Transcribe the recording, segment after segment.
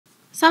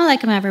Assalamu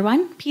alaikum,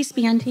 everyone. Peace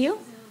be unto you.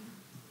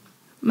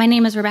 My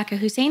name is Rebecca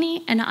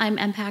Husseini, and I'm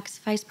MPAC's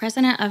Vice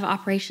President of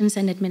Operations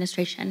and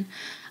Administration.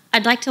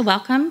 I'd like to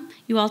welcome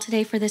you all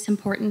today for this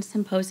important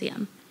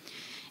symposium.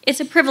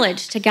 It's a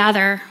privilege to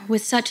gather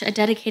with such a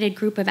dedicated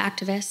group of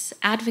activists,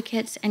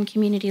 advocates, and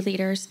community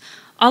leaders,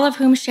 all of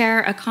whom share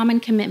a common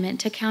commitment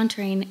to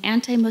countering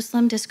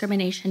anti-Muslim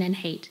discrimination and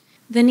hate.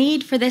 The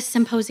need for this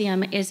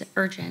symposium is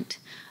urgent.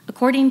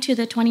 According to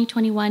the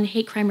 2021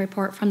 hate crime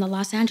report from the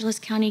Los Angeles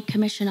County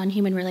Commission on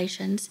Human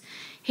Relations,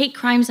 hate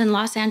crimes in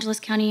Los Angeles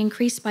County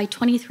increased by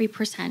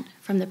 23%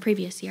 from the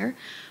previous year,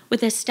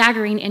 with a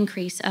staggering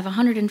increase of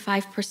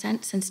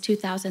 105% since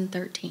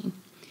 2013.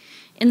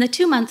 In the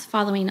 2 months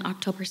following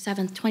October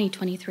 7th,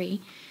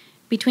 2023,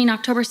 between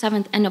October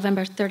 7th and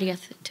November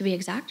 30th to be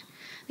exact,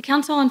 the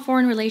Council on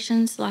Foreign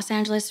Relations Los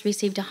Angeles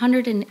received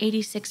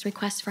 186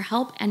 requests for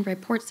help and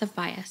reports of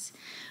bias,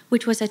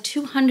 which was a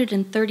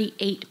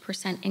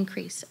 238%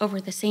 increase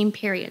over the same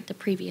period the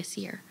previous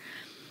year.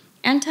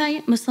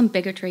 Anti-Muslim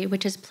bigotry,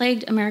 which has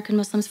plagued American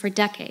Muslims for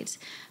decades,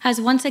 has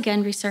once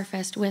again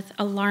resurfaced with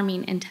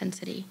alarming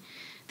intensity.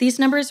 These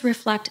numbers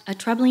reflect a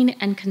troubling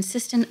and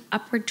consistent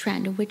upward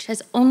trend which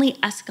has only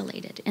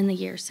escalated in the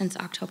years since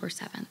October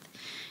 7th.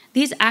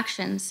 These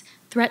actions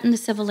threaten the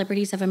civil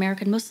liberties of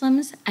American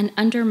Muslims and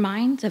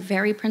undermine the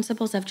very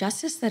principles of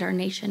justice that our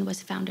nation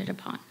was founded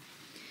upon.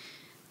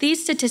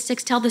 These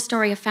statistics tell the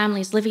story of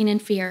families living in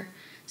fear,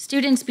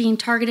 students being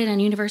targeted on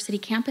university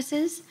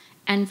campuses,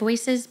 and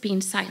voices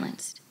being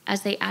silenced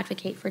as they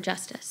advocate for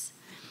justice.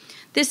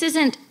 This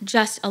isn't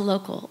just a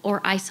local or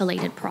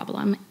isolated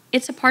problem.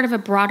 It's a part of a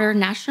broader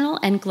national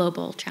and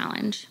global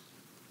challenge.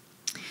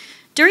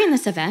 During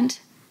this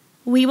event,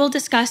 we will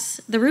discuss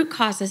the root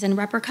causes and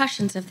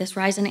repercussions of this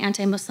rise in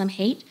anti-Muslim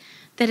hate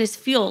that is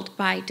fueled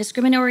by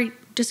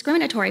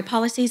discriminatory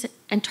policies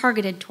and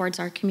targeted towards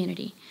our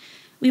community.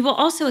 We will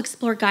also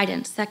explore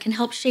guidance that can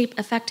help shape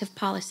effective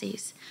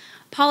policies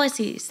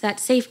that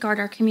safeguard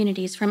our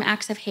communities from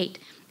acts of hate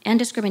and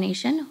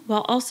discrimination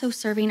while also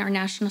serving our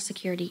national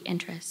security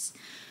interests.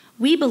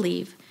 We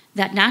believe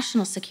that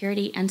national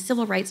security and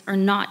civil rights are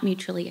not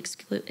mutually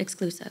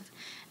exclusive,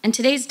 and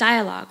today's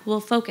dialogue will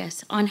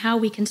focus on how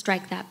we can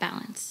strike that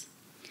balance.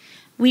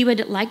 We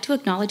would like to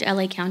acknowledge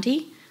LA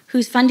County,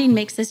 whose funding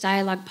makes this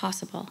dialogue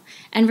possible,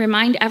 and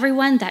remind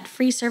everyone that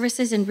free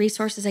services and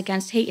resources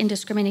against hate and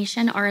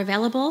discrimination are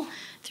available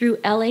through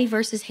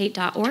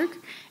laversushate.org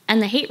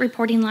and the hate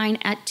reporting line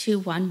at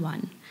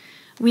 211.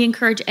 We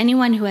encourage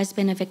anyone who has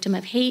been a victim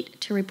of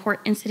hate to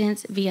report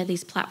incidents via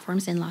these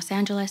platforms in Los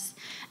Angeles,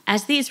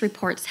 as these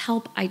reports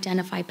help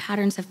identify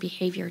patterns of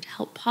behavior to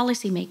help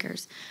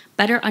policymakers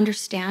better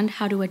understand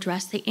how to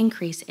address the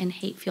increase in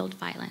hate-fueled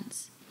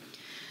violence.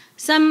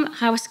 Some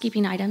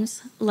housekeeping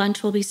items.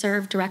 Lunch will be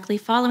served directly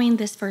following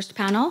this first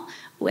panel,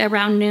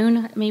 around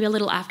noon, maybe a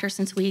little after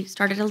since we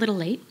started a little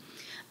late.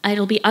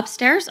 It'll be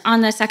upstairs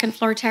on the second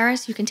floor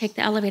terrace. You can take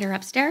the elevator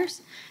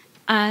upstairs.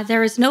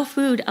 There is no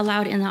food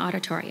allowed in the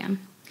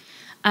auditorium.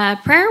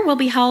 Prayer will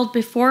be held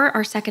before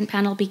our second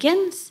panel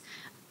begins,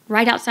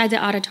 right outside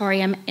the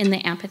auditorium in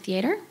the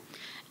amphitheater.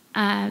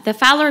 The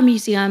Fowler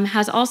Museum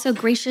has also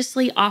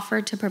graciously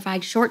offered to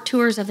provide short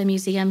tours of the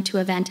museum to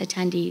event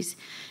attendees.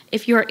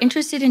 If you are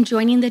interested in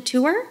joining the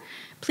tour,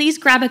 please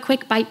grab a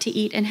quick bite to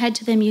eat and head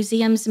to the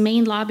museum's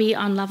main lobby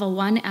on level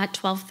 1 at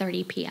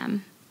 12:30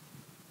 p.m.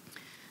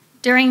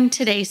 During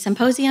today's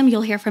symposium,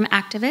 you'll hear from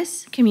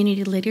activists,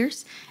 community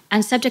leaders,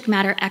 and subject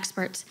matter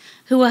experts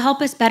who will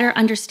help us better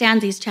understand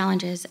these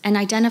challenges and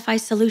identify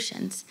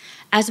solutions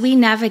as we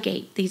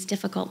navigate these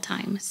difficult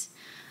times.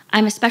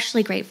 I'm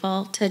especially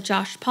grateful to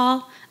Josh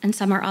Paul and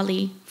Samar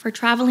Ali for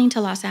traveling to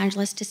Los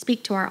Angeles to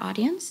speak to our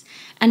audience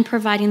and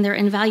providing their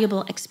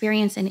invaluable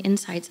experience and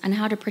insights on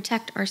how to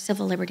protect our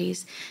civil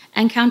liberties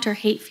and counter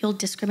hate-fueled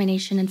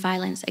discrimination and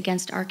violence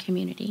against our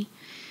community.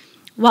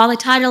 While the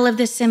title of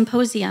this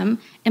symposium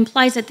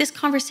implies that this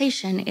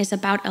conversation is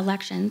about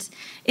elections,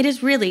 it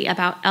is really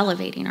about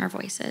elevating our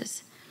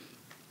voices.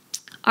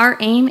 Our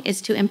aim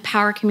is to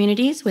empower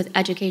communities with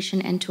education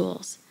and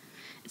tools.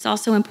 It's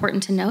also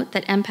important to note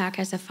that MPAC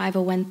is a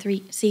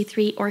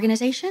 501c3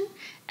 organization,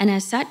 and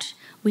as such,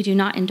 we do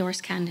not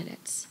endorse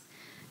candidates.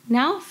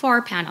 Now for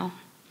our panel.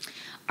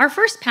 Our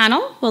first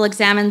panel will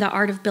examine the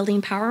art of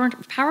building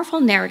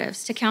powerful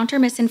narratives to counter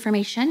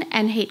misinformation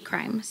and hate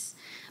crimes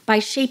by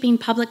shaping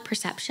public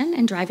perception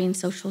and driving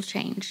social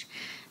change.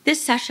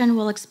 This session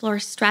will explore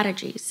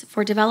strategies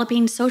for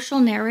developing social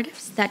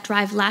narratives that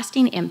drive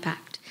lasting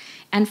impact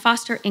and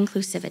foster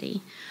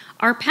inclusivity.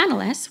 Our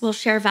panelists will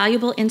share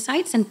valuable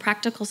insights and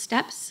practical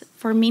steps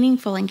for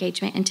meaningful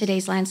engagement in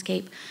today's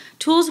landscape,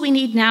 tools we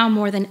need now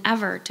more than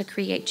ever to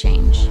create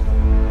change.